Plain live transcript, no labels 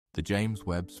The James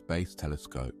Webb Space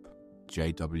Telescope,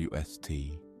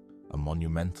 JWST, a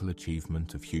monumental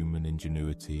achievement of human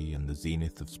ingenuity and the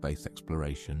zenith of space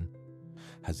exploration,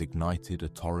 has ignited a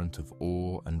torrent of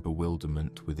awe and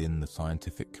bewilderment within the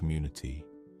scientific community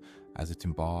as it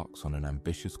embarks on an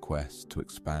ambitious quest to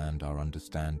expand our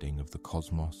understanding of the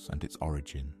cosmos and its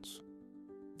origins.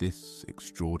 This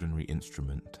extraordinary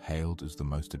instrument, hailed as the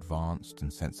most advanced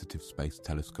and sensitive space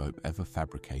telescope ever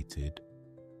fabricated,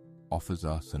 offers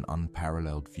us an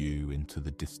unparalleled view into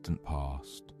the distant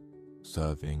past,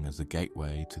 serving as a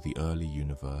gateway to the early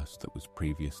universe that was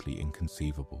previously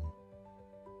inconceivable.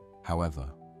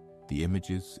 However, the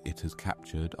images it has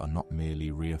captured are not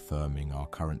merely reaffirming our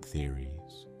current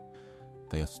theories.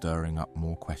 They are stirring up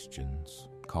more questions,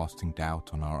 casting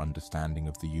doubt on our understanding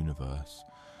of the universe,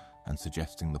 and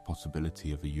suggesting the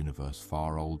possibility of a universe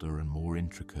far older and more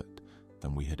intricate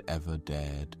than we had ever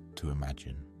dared to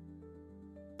imagine.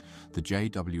 The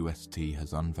JWST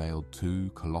has unveiled two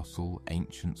colossal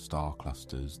ancient star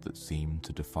clusters that seem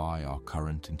to defy our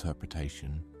current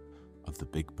interpretation of the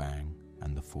Big Bang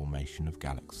and the formation of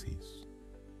galaxies.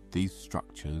 These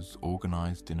structures,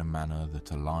 organized in a manner that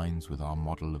aligns with our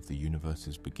model of the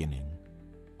universe's beginning,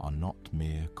 are not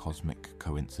mere cosmic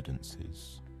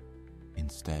coincidences.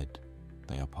 Instead,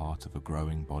 they are part of a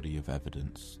growing body of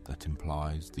evidence that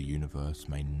implies the universe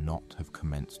may not have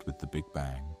commenced with the Big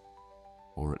Bang,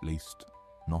 or at least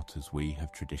not as we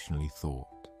have traditionally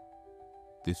thought.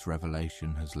 This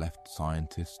revelation has left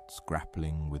scientists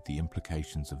grappling with the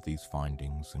implications of these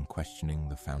findings and questioning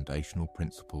the foundational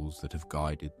principles that have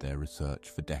guided their research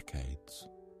for decades.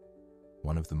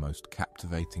 One of the most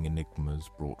captivating enigmas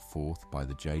brought forth by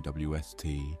the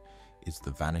JWST is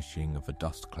the vanishing of a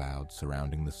dust cloud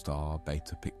surrounding the star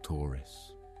Beta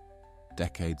Pictoris.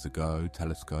 Decades ago,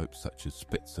 telescopes such as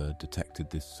Spitzer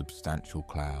detected this substantial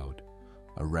cloud,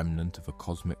 a remnant of a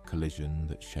cosmic collision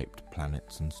that shaped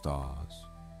planets and stars.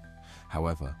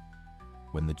 However,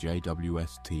 when the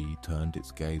JWST turned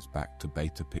its gaze back to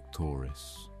Beta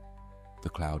Pictoris, the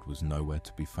cloud was nowhere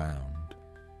to be found.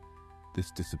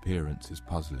 This disappearance is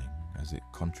puzzling, as it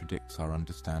contradicts our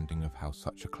understanding of how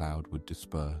such a cloud would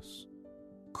disperse,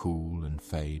 cool and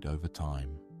fade over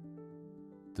time.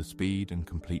 The speed and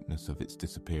completeness of its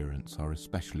disappearance are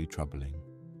especially troubling,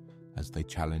 as they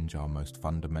challenge our most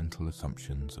fundamental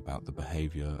assumptions about the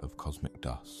behavior of cosmic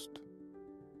dust.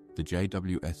 The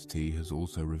JWST has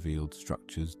also revealed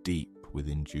structures deep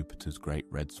within Jupiter's Great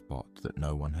Red Spot that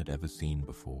no one had ever seen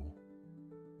before.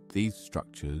 These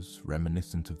structures,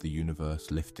 reminiscent of the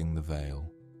universe lifting the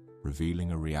veil,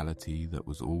 revealing a reality that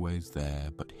was always there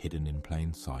but hidden in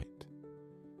plain sight,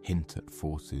 hint at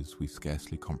forces we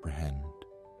scarcely comprehend.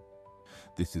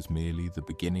 This is merely the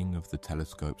beginning of the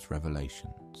telescope's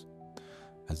revelations,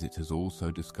 as it has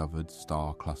also discovered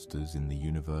star clusters in the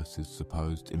universe's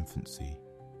supposed infancy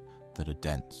that are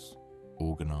dense,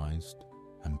 organized,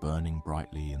 and burning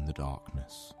brightly in the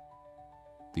darkness.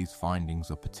 These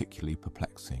findings are particularly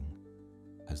perplexing,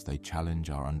 as they challenge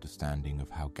our understanding of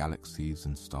how galaxies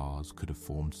and stars could have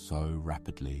formed so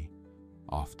rapidly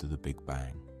after the Big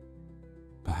Bang.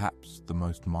 Perhaps the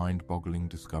most mind-boggling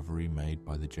discovery made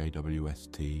by the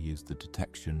JWST is the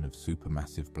detection of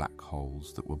supermassive black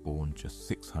holes that were born just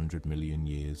 600 million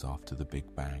years after the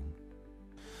Big Bang.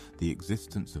 The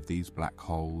existence of these black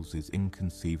holes is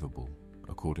inconceivable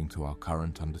according to our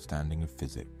current understanding of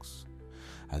physics,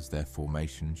 as their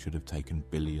formation should have taken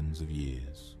billions of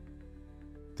years.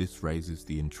 This raises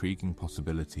the intriguing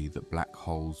possibility that black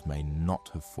holes may not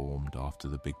have formed after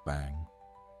the Big Bang,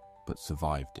 but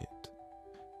survived it,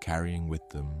 carrying with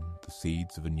them the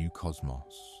seeds of a new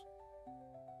cosmos.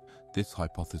 This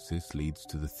hypothesis leads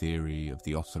to the theory of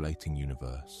the oscillating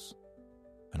universe,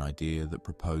 an idea that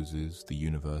proposes the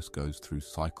universe goes through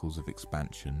cycles of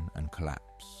expansion and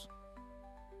collapse.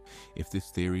 If this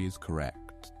theory is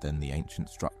correct, then the ancient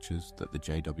structures that the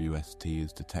JWST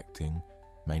is detecting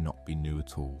may not be new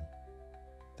at all.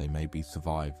 They may be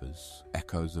survivors,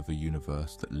 echoes of a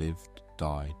universe that lived,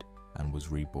 died, and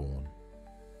was reborn.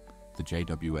 The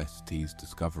JWST's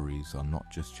discoveries are not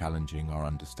just challenging our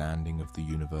understanding of the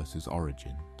universe's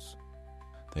origins.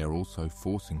 They are also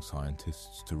forcing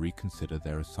scientists to reconsider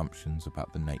their assumptions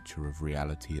about the nature of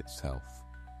reality itself.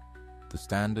 The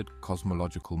standard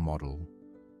cosmological model,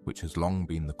 which has long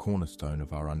been the cornerstone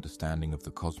of our understanding of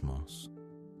the cosmos,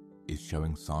 is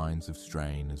showing signs of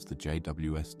strain as the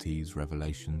JWST's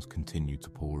revelations continue to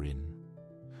pour in.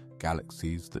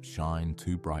 Galaxies that shine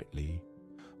too brightly,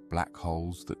 black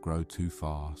holes that grow too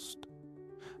fast,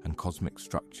 and cosmic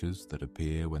structures that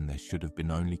appear when there should have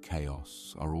been only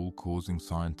chaos are all causing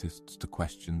scientists to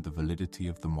question the validity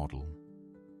of the model.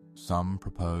 Some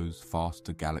propose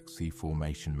faster galaxy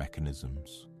formation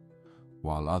mechanisms,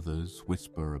 while others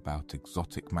whisper about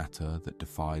exotic matter that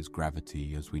defies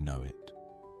gravity as we know it.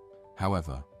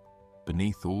 However,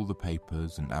 beneath all the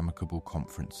papers and amicable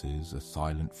conferences, a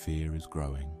silent fear is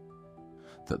growing,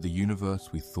 that the universe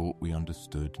we thought we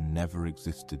understood never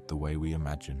existed the way we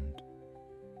imagined.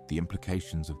 The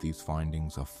implications of these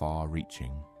findings are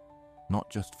far-reaching, not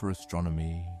just for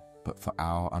astronomy, but for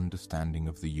our understanding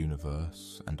of the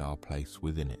universe and our place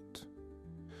within it.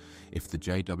 If the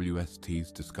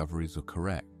JWST's discoveries are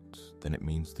correct, then it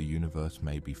means the universe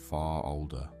may be far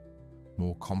older,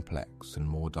 more complex and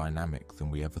more dynamic than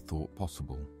we ever thought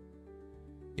possible.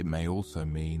 It may also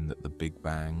mean that the Big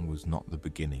Bang was not the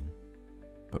beginning,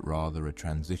 but rather a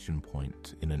transition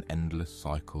point in an endless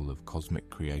cycle of cosmic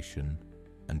creation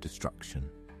and destruction.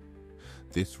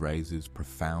 This raises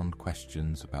profound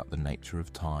questions about the nature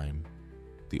of time,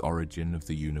 the origin of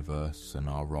the universe, and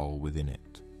our role within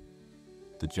it.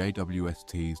 The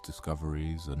JWST's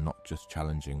discoveries are not just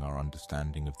challenging our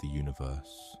understanding of the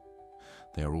universe,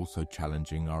 they are also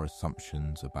challenging our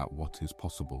assumptions about what is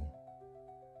possible.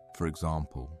 For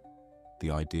example,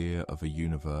 the idea of a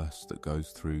universe that goes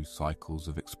through cycles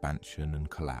of expansion and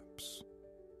collapse,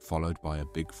 followed by a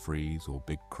big freeze or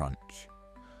big crunch,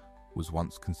 was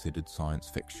once considered science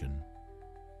fiction.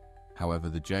 However,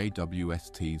 the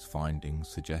JWST's findings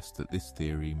suggest that this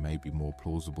theory may be more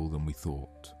plausible than we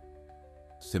thought.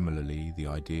 Similarly, the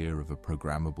idea of a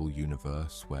programmable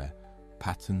universe where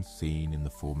patterns seen in the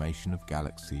formation of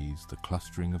galaxies, the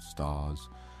clustering of stars,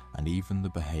 and even the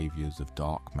behaviors of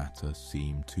dark matter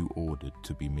seem too ordered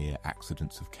to be mere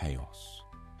accidents of chaos,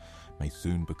 may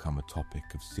soon become a topic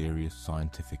of serious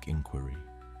scientific inquiry.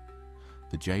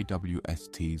 The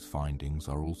JWST's findings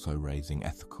are also raising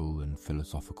ethical and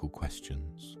philosophical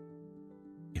questions.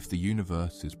 If the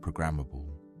universe is programmable,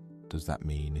 does that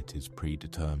mean it is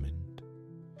predetermined?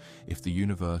 If the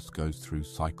universe goes through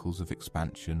cycles of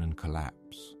expansion and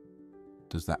collapse,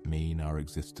 does that mean our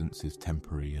existence is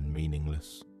temporary and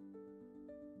meaningless?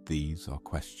 These are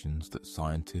questions that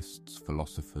scientists,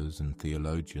 philosophers, and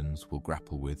theologians will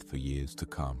grapple with for years to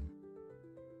come.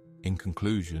 In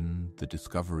conclusion, the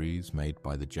discoveries made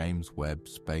by the James Webb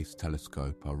Space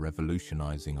Telescope are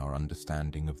revolutionizing our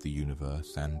understanding of the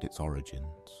universe and its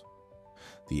origins.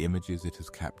 The images it has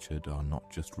captured are not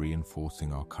just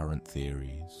reinforcing our current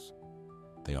theories,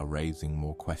 they are raising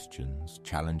more questions,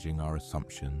 challenging our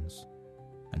assumptions,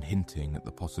 and hinting at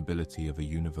the possibility of a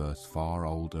universe far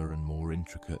older and more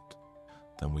intricate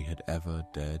than we had ever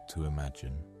dared to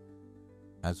imagine.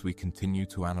 As we continue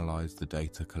to analyze the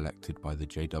data collected by the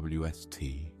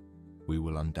JWST, we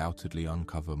will undoubtedly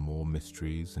uncover more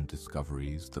mysteries and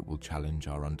discoveries that will challenge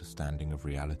our understanding of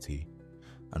reality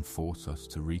and force us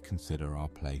to reconsider our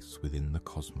place within the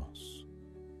cosmos.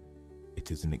 It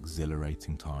is an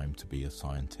exhilarating time to be a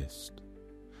scientist,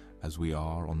 as we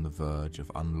are on the verge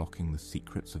of unlocking the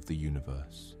secrets of the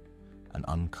universe and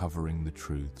uncovering the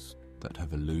truths that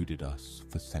have eluded us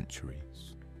for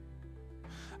centuries.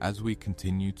 As we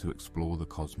continue to explore the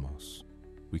cosmos,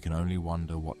 we can only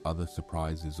wonder what other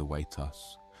surprises await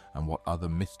us and what other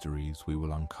mysteries we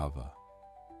will uncover.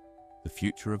 The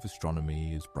future of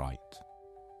astronomy is bright,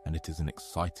 and it is an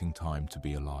exciting time to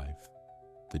be alive.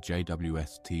 The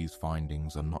JWST's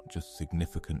findings are not just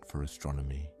significant for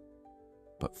astronomy,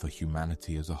 but for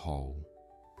humanity as a whole.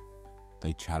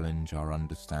 They challenge our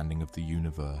understanding of the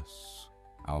universe,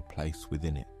 our place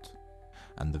within it,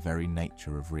 and the very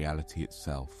nature of reality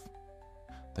itself.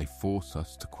 They force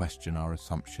us to question our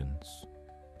assumptions,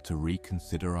 to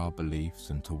reconsider our beliefs,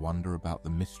 and to wonder about the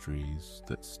mysteries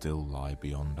that still lie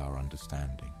beyond our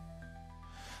understanding.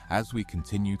 As we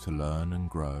continue to learn and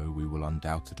grow, we will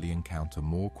undoubtedly encounter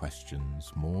more questions,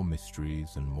 more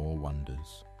mysteries, and more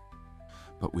wonders.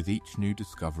 But with each new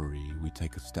discovery, we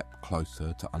take a step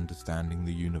closer to understanding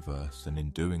the universe, and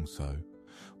in doing so,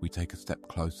 we take a step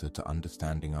closer to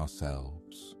understanding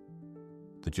ourselves.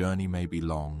 The journey may be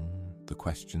long, the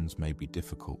questions may be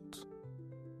difficult,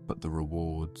 but the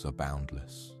rewards are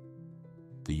boundless.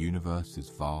 The universe is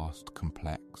vast,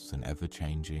 complex, and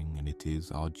ever-changing, and it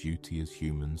is our duty as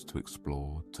humans to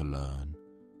explore, to learn,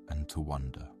 and to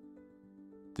wonder.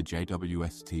 The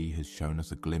JWST has shown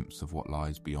us a glimpse of what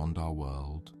lies beyond our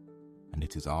world, and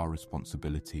it is our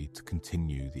responsibility to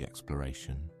continue the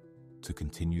exploration, to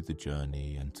continue the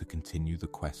journey, and to continue the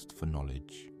quest for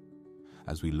knowledge.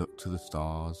 As we look to the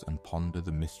stars and ponder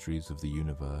the mysteries of the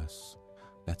universe,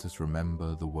 let us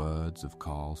remember the words of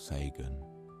Carl Sagan.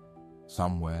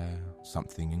 Somewhere,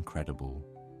 something incredible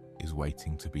is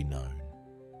waiting to be known.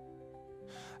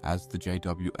 As the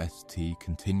JWST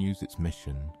continues its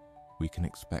mission, we can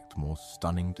expect more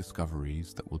stunning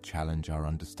discoveries that will challenge our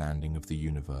understanding of the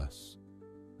universe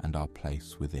and our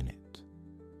place within it.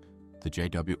 The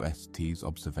JWST's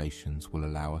observations will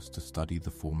allow us to study the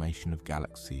formation of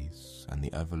galaxies and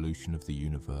the evolution of the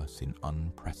universe in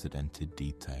unprecedented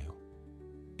detail.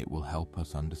 It will help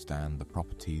us understand the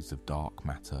properties of dark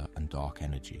matter and dark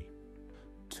energy,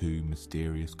 two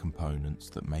mysterious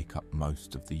components that make up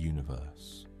most of the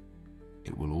universe.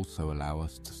 It will also allow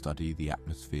us to study the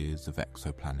atmospheres of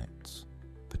exoplanets,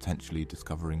 potentially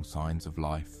discovering signs of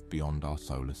life beyond our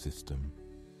solar system.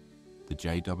 The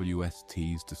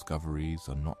JWST's discoveries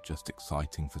are not just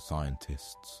exciting for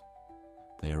scientists,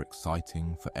 they are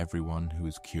exciting for everyone who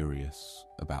is curious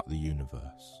about the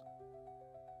universe.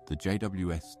 The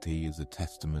JWST is a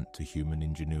testament to human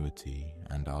ingenuity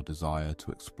and our desire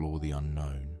to explore the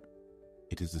unknown.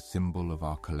 It is a symbol of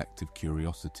our collective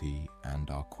curiosity and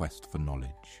our quest for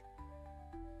knowledge.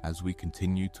 As we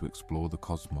continue to explore the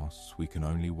cosmos, we can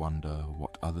only wonder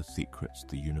what other secrets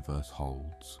the universe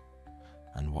holds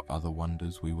and what other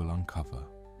wonders we will uncover.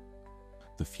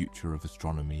 The future of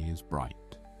astronomy is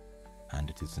bright, and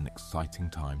it is an exciting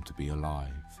time to be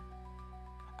alive.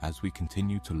 As we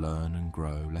continue to learn and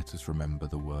grow, let us remember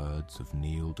the words of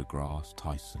Neil deGrasse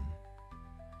Tyson.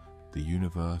 The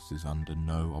universe is under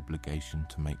no obligation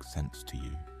to make sense to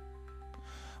you.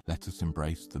 Let us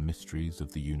embrace the mysteries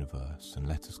of the universe and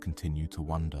let us continue to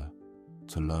wonder,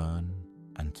 to learn,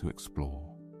 and to explore.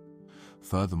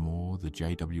 Furthermore, the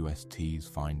JWST's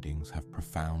findings have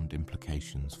profound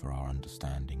implications for our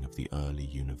understanding of the early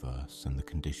universe and the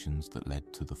conditions that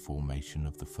led to the formation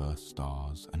of the first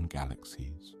stars and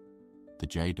galaxies. The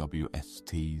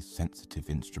JWST's sensitive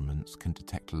instruments can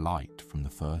detect light from the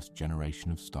first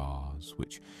generation of stars,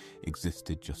 which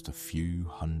existed just a few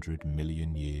 100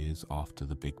 million years after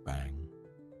the Big Bang.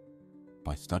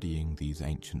 By studying these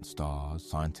ancient stars,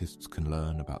 scientists can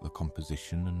learn about the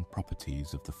composition and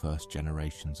properties of the first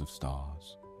generations of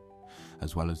stars,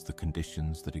 as well as the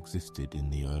conditions that existed in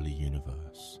the early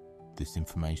universe. This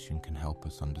information can help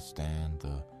us understand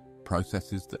the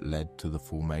processes that led to the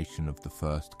formation of the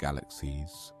first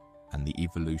galaxies and the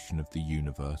evolution of the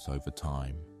universe over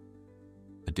time.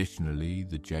 Additionally,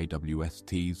 the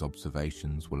JWST's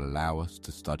observations will allow us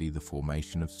to study the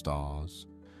formation of stars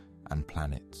and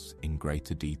planets in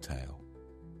greater detail.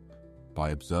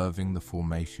 By observing the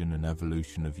formation and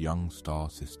evolution of young star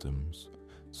systems,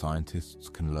 scientists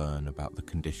can learn about the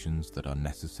conditions that are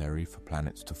necessary for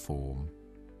planets to form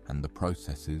and the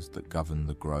processes that govern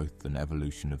the growth and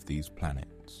evolution of these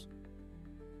planets.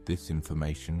 This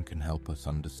information can help us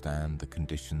understand the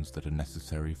conditions that are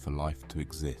necessary for life to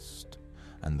exist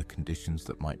and the conditions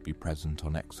that might be present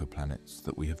on exoplanets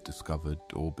that we have discovered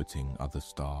orbiting other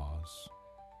stars.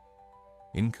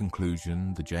 In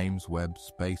conclusion, the James Webb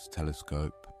Space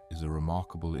Telescope is a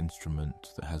remarkable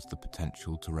instrument that has the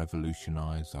potential to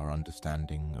revolutionize our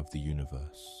understanding of the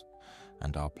universe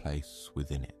and our place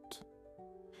within it.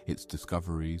 Its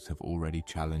discoveries have already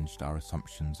challenged our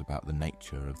assumptions about the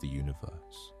nature of the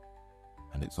universe,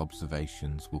 and its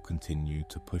observations will continue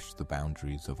to push the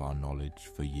boundaries of our knowledge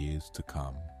for years to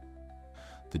come.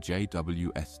 The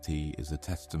JWST is a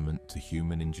testament to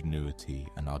human ingenuity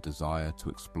and our desire to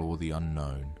explore the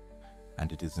unknown,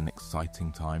 and it is an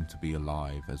exciting time to be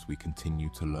alive as we continue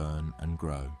to learn and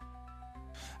grow.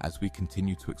 As we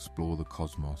continue to explore the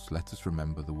cosmos, let us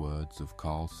remember the words of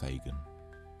Carl Sagan.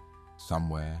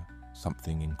 Somewhere,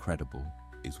 something incredible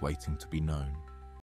is waiting to be known.